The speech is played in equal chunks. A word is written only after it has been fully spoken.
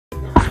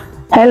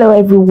Hello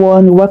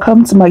everyone,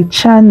 welcome to my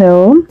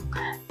channel.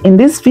 In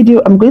this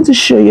video I'm going to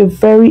show you a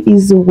very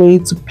easy way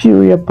to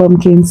puree your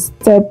pumpkin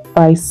step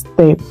by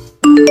step.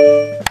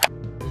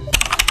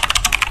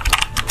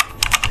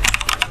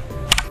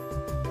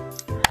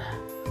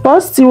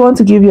 First, you want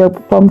to give your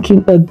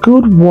pumpkin a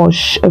good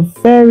wash, a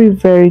very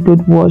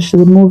good wash.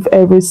 Remove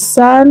every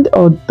sand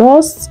or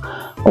dust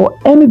or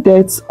any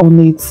dirt on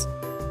it.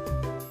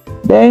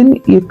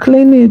 Then you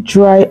clean it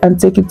dry and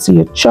take it to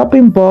your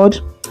chopping board.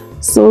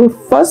 So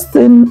first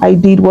thing I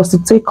did was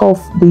to take off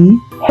the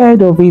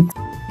head of it.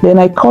 Then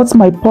I cut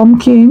my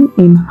pumpkin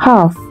in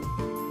half.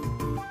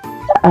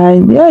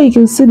 And yeah, you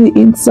can see the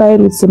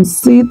inside with some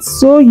seeds.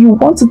 So you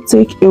want to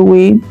take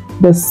away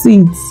the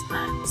seeds.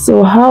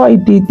 So how I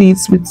did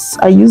this,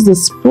 I used a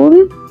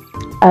spoon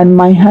and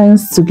my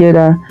hands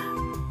together.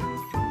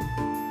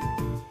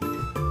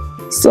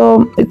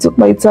 So it took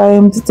my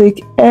time to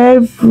take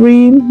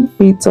every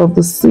bit of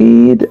the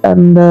seed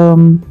and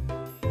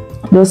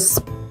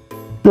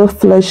the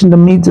flesh in the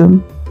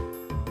middle.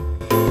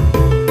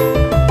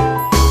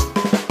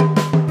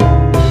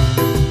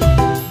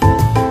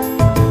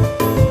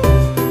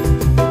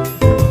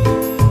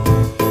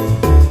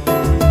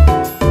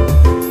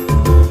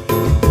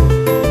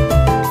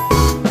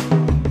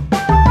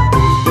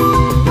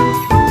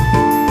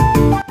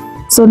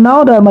 So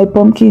now that my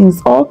pumpkin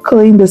is all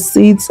clean, the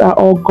seeds are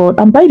all gone.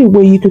 And by the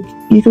way, you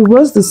could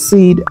roast the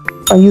seed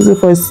and use it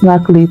for a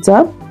snack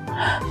later.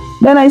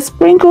 Then I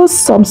sprinkle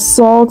some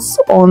salt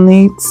on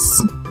it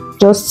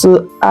just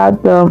to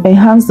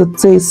enhance the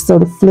taste of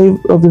the flavor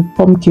of the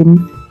pumpkin.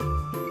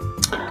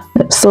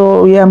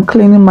 So yeah, I'm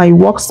cleaning my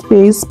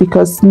workspace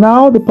because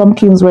now the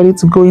pumpkin is ready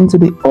to go into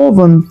the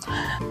oven.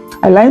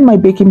 I line my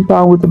baking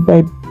pan with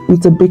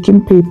a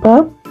baking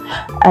paper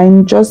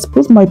and just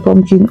put my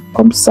pumpkin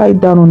upside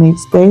down on it,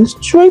 then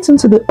straight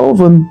into the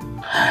oven.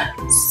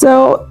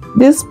 So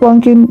this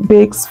pumpkin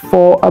bakes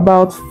for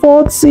about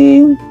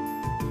 40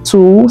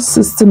 to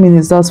 60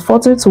 minutes. That's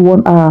 40 to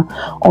 1 hour,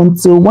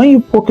 until when you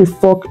poke a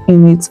fork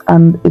in it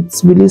and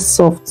it's really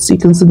soft, so you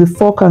can see the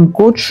fork can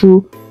go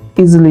through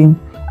easily,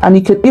 and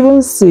you can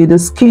even see the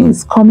skin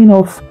is coming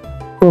off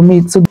from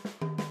it. So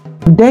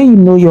then you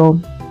know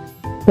your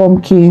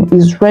pumpkin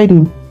is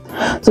ready.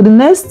 So the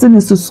next thing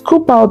is to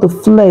scoop out the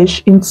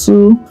flesh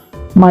into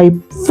my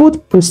food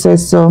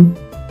processor.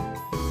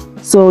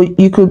 So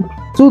you could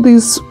do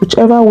this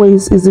whichever way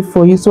is easy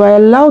for you. So I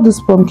allow this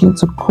pumpkin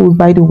to cool.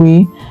 By the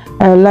way,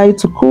 I allow it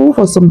to cool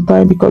for some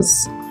time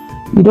because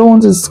you don't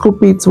want to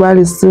scoop it while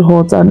it's still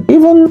hot. And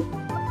even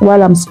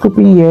while I'm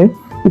scooping here,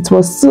 it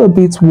was still a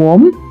bit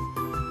warm.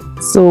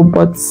 So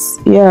but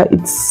yeah,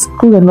 it's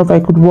cool enough I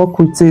could work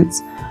with it.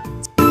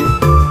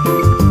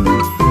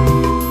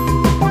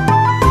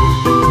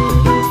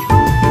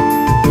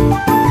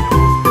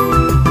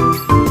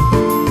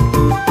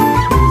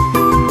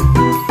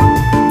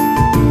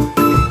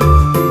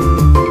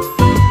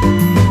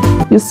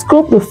 You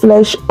scoop the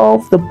flesh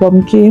off the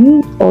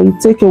pumpkin or you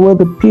take away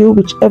the peel,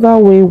 whichever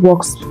way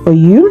works for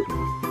you.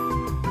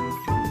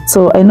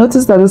 So I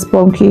noticed that this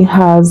pumpkin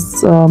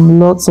has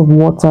lots of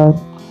water,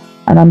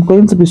 and I'm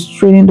going to be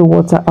straining the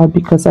water out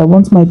because I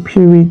want my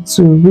puree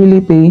to really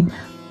be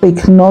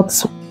thick, not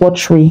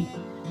watery.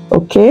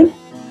 Okay,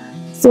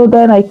 so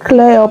then I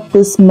clear up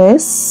this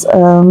mess.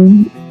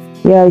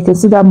 Yeah, you can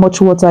see that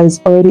much water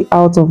is already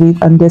out of it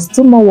and there's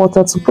still more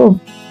water to go.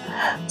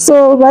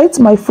 So right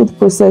to my food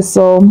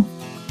processor,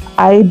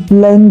 I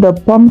blend the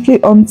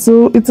pumpkin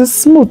until it is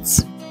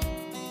smooth,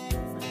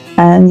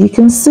 and you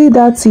can see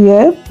that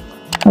here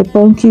my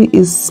pumpkin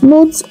is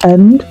smooth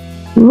and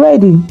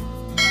ready.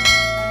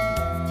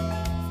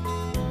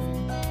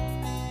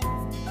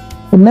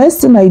 The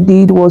next thing I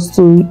did was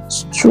to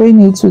strain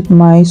it with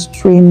my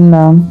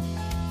strainer.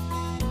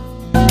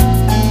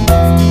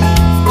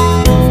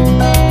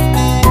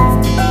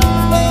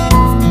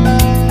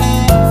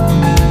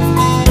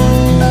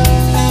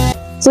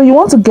 So you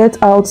want to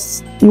get out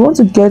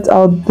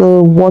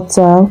the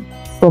water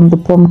from the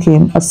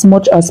pumpkin as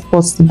much as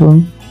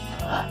possible.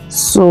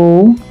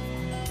 So,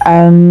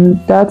 and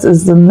that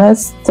is the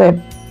next step.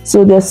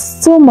 So there's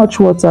so much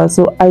water,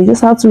 so I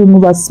just have to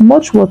remove as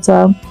much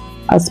water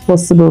as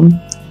possible.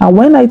 And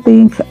when I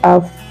think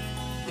I've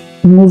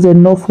removed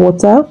enough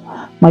water,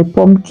 my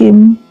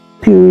pumpkin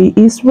puree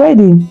is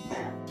ready.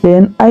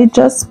 Then I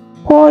just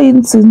pour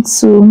it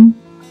into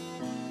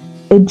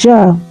a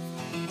jar.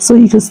 So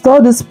you can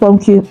store this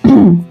pumpkin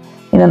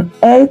in an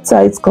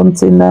airtight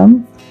container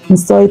and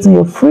store it in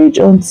your fridge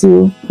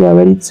until you are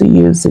ready to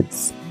use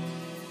it.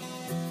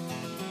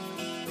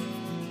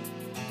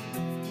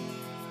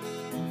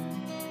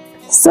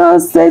 So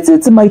stay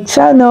tuned to my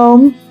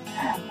channel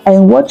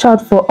and watch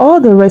out for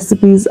all the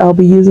recipes I'll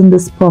be using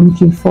this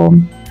pumpkin for.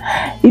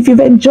 If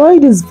you've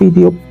enjoyed this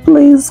video,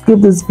 please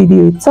give this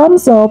video a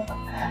thumbs up,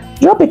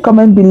 drop a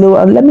comment below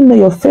and let me know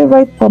your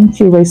favorite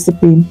pumpkin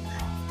recipe.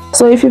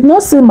 So if you've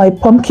not seen my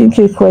pumpkin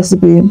cake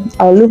recipe,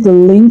 I'll leave the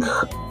link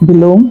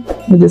below in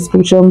the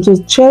description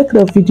to check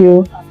the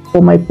video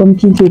for my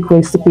pumpkin cake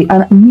recipe,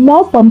 and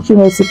more pumpkin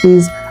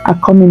recipes are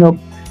coming up.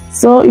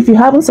 So if you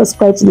haven't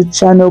subscribed to the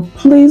channel,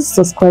 please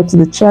subscribe to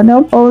the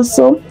channel.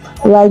 Also,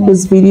 like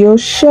this video,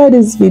 share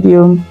this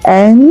video,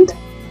 and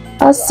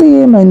I'll see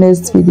you in my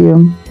next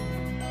video.